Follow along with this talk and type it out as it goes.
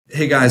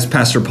Hey guys,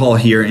 Pastor Paul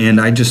here, and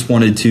I just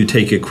wanted to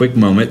take a quick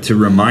moment to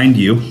remind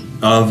you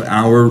of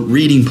our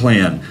reading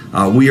plan.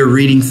 We are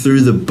reading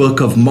through the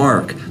book of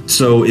Mark.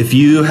 So if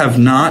you have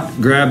not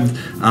grabbed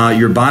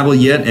your Bible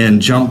yet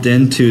and jumped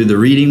into the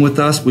reading with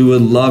us, we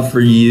would love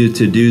for you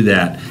to do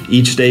that.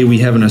 Each day we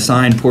have an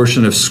assigned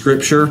portion of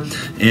Scripture,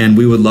 and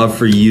we would love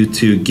for you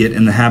to get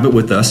in the habit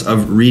with us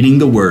of reading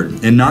the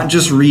Word. And not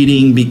just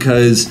reading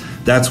because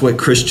that's what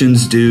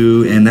Christians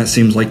do, and that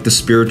seems like the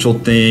spiritual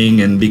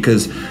thing, and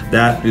because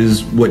that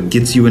is what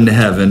gets you into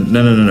heaven.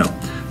 No.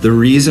 The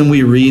reason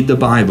we read the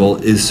Bible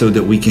is so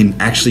that we can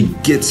actually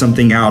get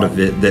something out of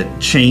it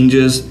that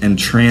changes and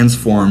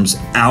transforms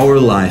our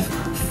life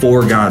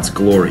for God's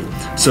glory.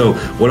 So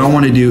what I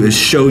want to do is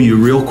show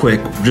you real quick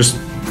just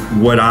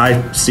what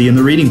I see in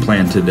the reading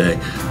plan today.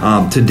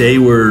 Today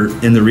we're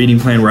in the reading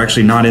plan. We're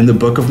actually not in the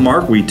book of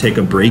Mark. We take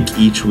a break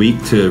each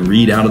week to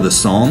read out of the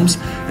Psalms.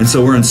 And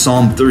so we're in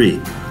Psalm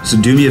 3.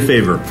 So do me a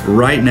favor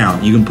right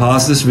now. You can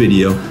pause this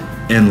video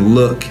and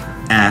look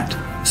at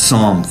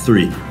Psalm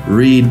 3.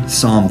 Read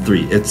Psalm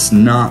 3. It's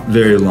not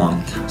very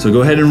long. So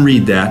go ahead and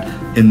read that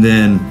and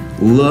then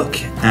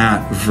look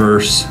at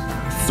verse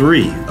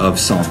 3 of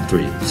Psalm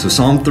 3. So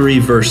Psalm 3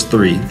 verse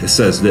 3, it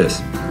says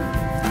this: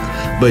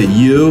 "But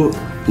you,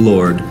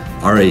 Lord,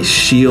 are a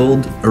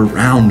shield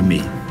around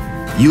me."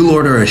 You,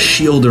 Lord, are a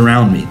shield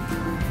around me.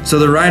 So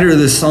the writer of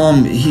this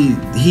psalm,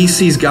 he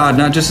sees God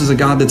not just as a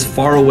God that's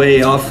far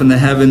away off in the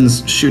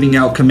heavens shooting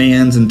out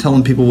commands and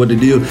telling people what to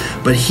do,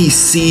 but he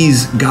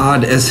sees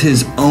God as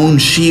his own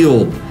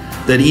shield,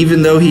 that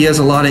even though he has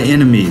a lot of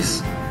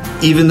enemies,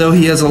 even though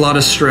he has a lot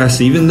of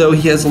stress, even though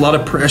he has a lot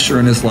of pressure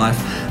in his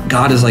life,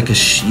 God is like a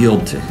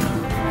shield to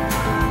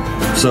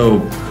him. So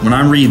when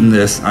I'm reading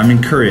this, I'm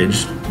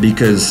encouraged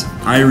because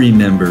I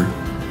remember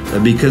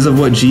that because of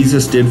what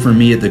Jesus did for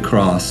me at the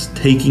cross,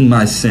 taking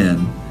my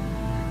sin,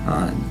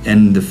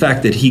 and the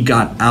fact that he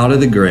got out of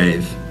the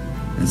grave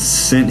and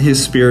sent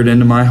his Spirit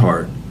into my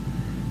heart,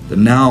 that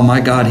now, my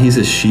God, he's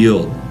a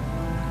shield.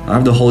 I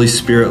have the Holy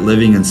Spirit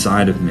living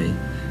inside of me,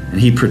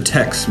 and he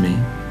protects me.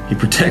 He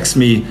protects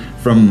me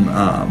from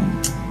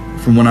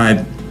when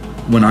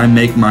I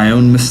make my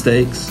own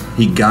mistakes.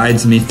 He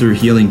guides me through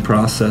healing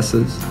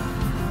processes.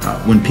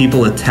 When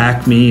people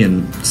attack me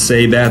and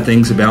say bad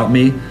things about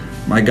me,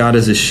 my God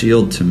is a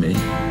shield to me.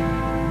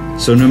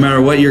 So no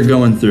matter what you're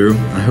going through,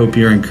 I hope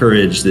you're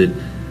encouraged that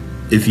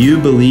if you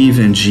believe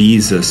in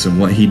Jesus and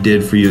what he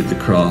did for you at the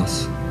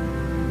cross,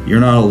 you're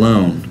not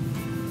alone,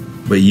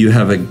 but you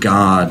have a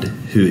God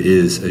who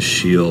is a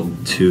shield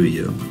to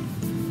you.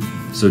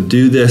 So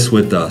do this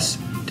with us.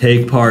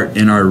 Take part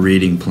in our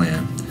reading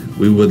plan.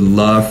 We would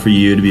love for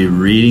you to be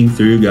reading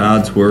through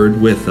God's Word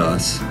with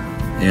us,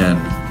 and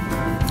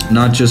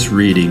not just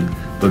reading,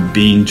 but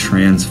being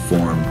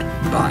transformed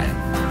by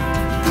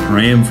it.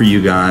 Praying for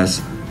you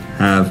guys.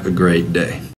 Have a great day.